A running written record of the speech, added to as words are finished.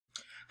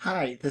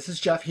Hi, this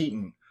is Jeff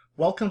Heaton.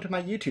 Welcome to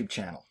my YouTube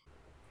channel.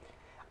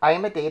 I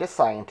am a data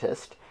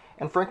scientist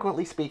and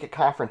frequently speak at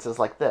conferences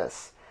like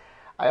this.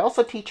 I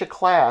also teach a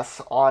class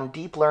on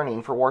deep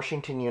learning for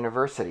Washington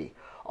University.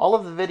 All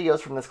of the videos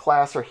from this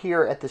class are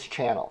here at this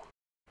channel.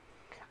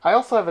 I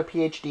also have a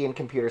PhD in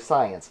computer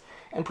science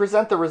and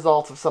present the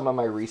results of some of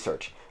my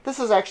research. This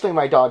is actually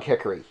my dog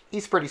Hickory.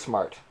 He's pretty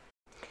smart.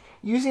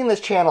 Using this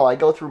channel, I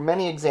go through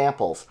many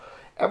examples.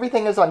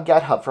 Everything is on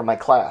GitHub from my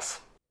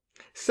class.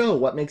 So,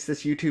 what makes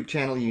this YouTube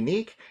channel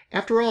unique?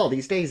 After all,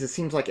 these days it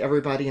seems like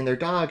everybody and their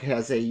dog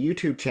has a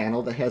YouTube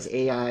channel that has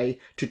AI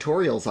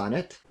tutorials on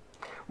it.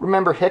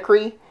 Remember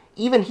Hickory?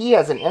 Even he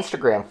has an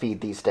Instagram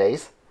feed these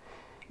days.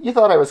 You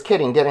thought I was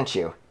kidding, didn't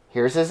you?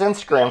 Here's his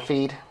Instagram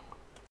feed.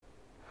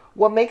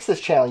 What makes this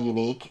channel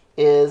unique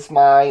is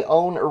my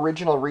own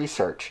original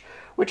research,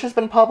 which has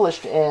been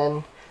published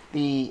in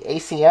the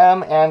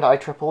ACM and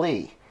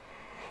IEEE.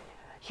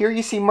 Here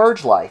you see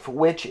Merge Life,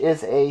 which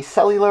is a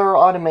cellular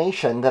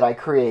automation that I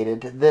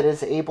created that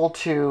is able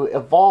to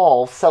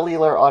evolve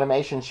cellular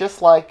automations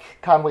just like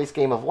Conway's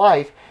Game of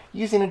Life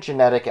using a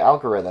genetic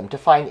algorithm to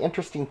find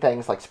interesting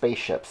things like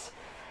spaceships.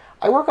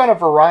 I work on a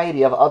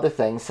variety of other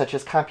things such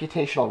as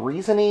computational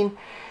reasoning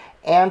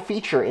and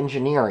feature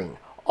engineering.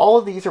 All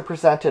of these are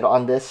presented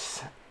on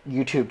this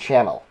YouTube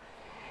channel.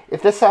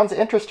 If this sounds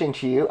interesting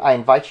to you, I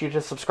invite you to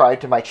subscribe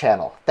to my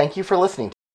channel. Thank you for listening.